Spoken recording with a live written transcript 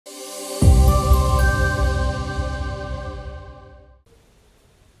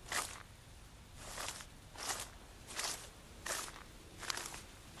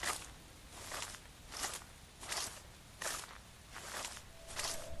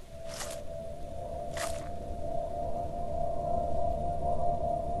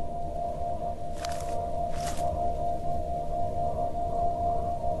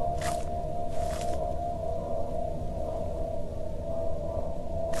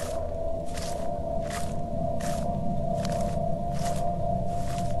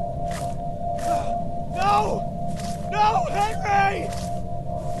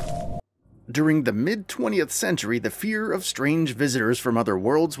During the mid-20th century, the fear of strange visitors from other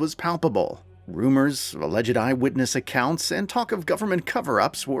worlds was palpable. Rumors, alleged eyewitness accounts, and talk of government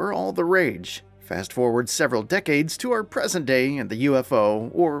cover-ups were all the rage. Fast forward several decades to our present day, and the UFO,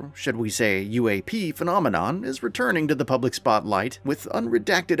 or should we say UAP phenomenon, is returning to the public spotlight with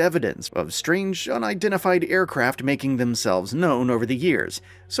unredacted evidence of strange, unidentified aircraft making themselves known over the years,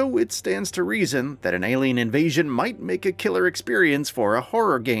 so it stands to reason that an alien invasion might make a killer experience for a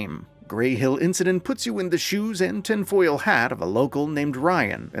horror game. Greyhill Incident puts you in the shoes and tinfoil hat of a local named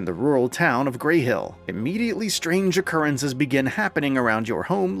Ryan in the rural town of Greyhill. Immediately strange occurrences begin happening around your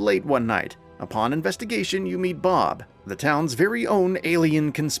home late one night. Upon investigation, you meet Bob, the town's very own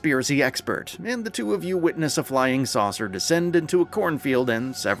alien conspiracy expert, and the two of you witness a flying saucer descend into a cornfield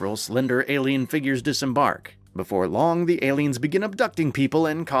and several slender alien figures disembark. Before long, the aliens begin abducting people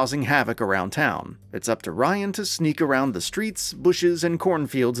and causing havoc around town. It's up to Ryan to sneak around the streets, bushes, and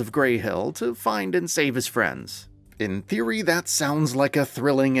cornfields of Greyhill to find and save his friends. In theory, that sounds like a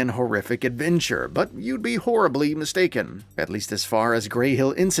thrilling and horrific adventure, but you'd be horribly mistaken, at least as far as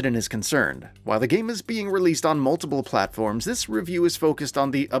Greyhill Incident is concerned. While the game is being released on multiple platforms, this review is focused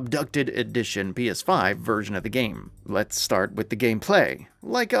on the Abducted Edition PS5 version of the game. Let's start with the gameplay.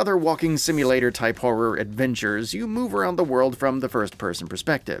 Like other walking simulator-type horror adventures, you move around the world from the first-person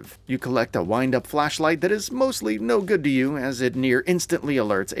perspective. You collect a wind-up flashlight that is mostly no good to you, as it near instantly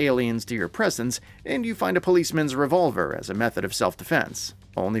alerts aliens to your presence, and you find a policeman's revolver as a method of self-defense.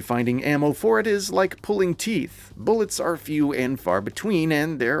 Only finding ammo for it is like pulling teeth. Bullets are few and far between,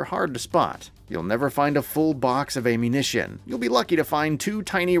 and they're hard to spot. You'll never find a full box of ammunition. You'll be lucky to find 2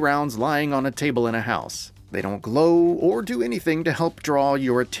 tiny rounds lying on a table in a house. They don't glow or do anything to help draw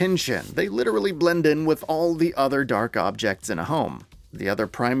your attention. They literally blend in with all the other dark objects in a home. The other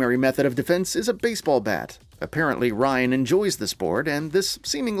primary method of defense is a baseball bat. Apparently, Ryan enjoys the sport, and this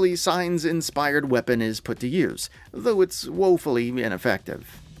seemingly science-inspired weapon is put to use, though it's woefully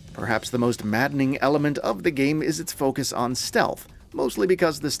ineffective. Perhaps the most maddening element of the game is its focus on stealth, mostly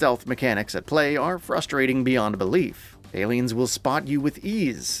because the stealth mechanics at play are frustrating beyond belief. Aliens will spot you with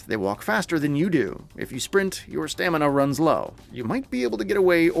ease. They walk faster than you do. If you sprint, your stamina runs low. You might be able to get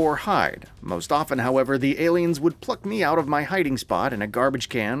away or hide. Most often, however, the aliens would pluck me out of my hiding spot in a garbage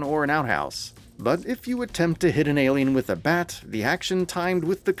can or an outhouse. But if you attempt to hit an alien with a bat, the action timed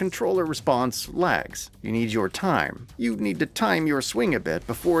with the controller response lags. You need your time. You need to time your swing a bit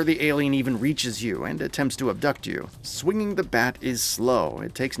before the alien even reaches you and attempts to abduct you. Swinging the bat is slow.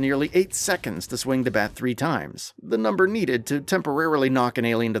 It takes nearly 8 seconds to swing the bat 3 times, the number needed to temporarily knock an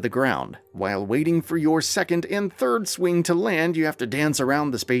alien to the ground. While waiting for your second and third swing to land, you have to dance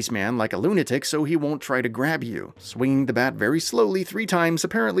around the spaceman like a lunatic so he won't try to grab you. Swinging the bat very slowly 3 times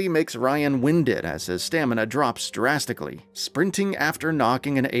apparently makes Ryan winded as his stamina drops drastically. Sprinting after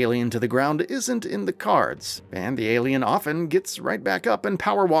knocking an alien to the ground isn't in the cards, and the alien often gets right back up and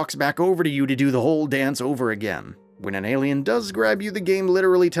power walks back over to you to do the whole dance over again. When an alien does grab you, the game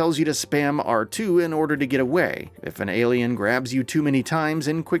literally tells you to spam R2 in order to get away. If an alien grabs you too many times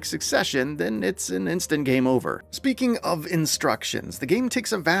in quick succession, then it's an instant game over. Speaking of instructions, the game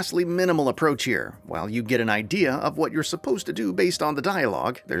takes a vastly minimal approach here. While you get an idea of what you're supposed to do based on the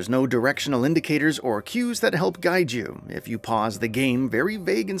dialogue, there's no directional indicators or cues that help guide you. If you pause the game, very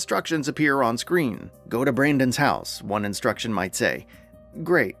vague instructions appear on screen. Go to Brandon's house, one instruction might say.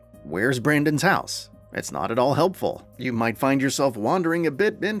 Great, where's Brandon's house? It's not at all helpful. You might find yourself wandering a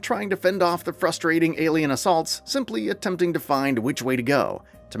bit and trying to fend off the frustrating alien assaults, simply attempting to find which way to go.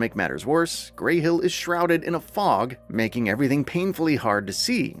 To make matters worse, Greyhill is shrouded in a fog, making everything painfully hard to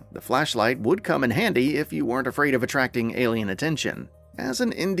see. The flashlight would come in handy if you weren't afraid of attracting alien attention. As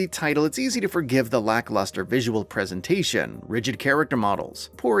an indie title, it's easy to forgive the lackluster visual presentation, rigid character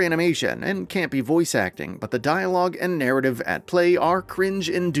models, poor animation, and campy voice acting, but the dialogue and narrative at play are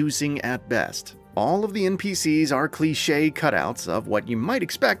cringe-inducing at best. All of the NPCs are cliché cutouts of what you might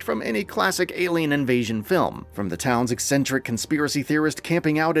expect from any classic alien invasion film, from the town's eccentric conspiracy theorist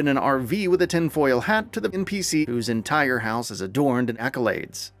camping out in an RV with a tinfoil hat to the NPC whose entire house is adorned in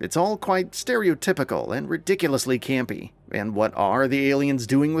accolades. It's all quite stereotypical and ridiculously campy. And what are the aliens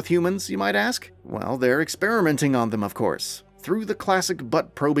doing with humans, you might ask? Well, they're experimenting on them, of course, through the classic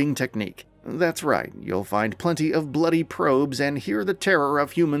butt-probing technique. That's right, you'll find plenty of bloody probes and hear the terror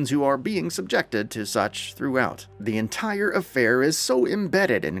of humans who are being subjected to such throughout. The entire affair is so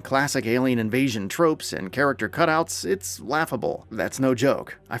embedded in classic alien invasion tropes and character cutouts, it's laughable. That's no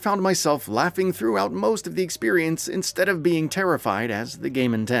joke. I found myself laughing throughout most of the experience instead of being terrified as the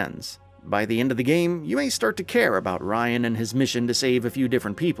game intends. By the end of the game, you may start to care about Ryan and his mission to save a few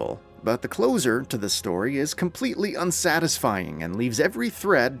different people, but the closer to the story is completely unsatisfying and leaves every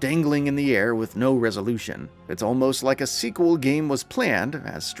thread dangling in the air with no resolution. It's almost like a sequel game was planned,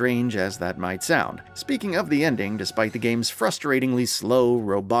 as strange as that might sound. Speaking of the ending, despite the game's frustratingly slow,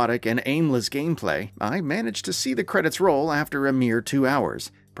 robotic, and aimless gameplay, I managed to see the credits roll after a mere 2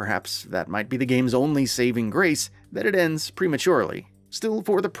 hours. Perhaps that might be the game's only saving grace, that it ends prematurely. Still,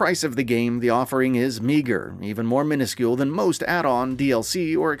 for the price of the game, the offering is meager, even more minuscule than most add-on,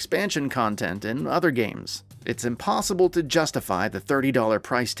 DLC, or expansion content in other games. It's impossible to justify the $30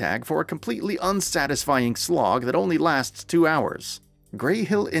 price tag for a completely unsatisfying slog that only lasts 2 hours.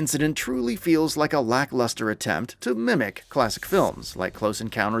 Greyhill Incident truly feels like a lackluster attempt to mimic classic films like Close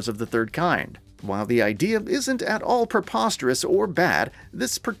Encounters of the Third Kind. While the idea isn't at all preposterous or bad,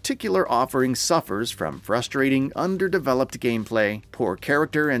 this particular offering suffers from frustrating, underdeveloped gameplay, poor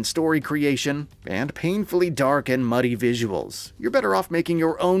character and story creation, and painfully dark and muddy visuals. You're better off making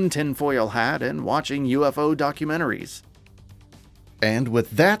your own tinfoil hat and watching UFO documentaries. And with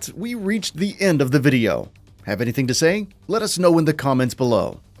that, we reached the end of the video. Have anything to say? Let us know in the comments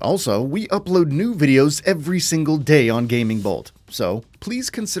below. Also, we upload new videos every single day on GamingBolt, so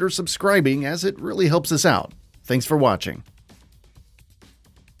please consider subscribing as it really helps us out. Thanks for watching.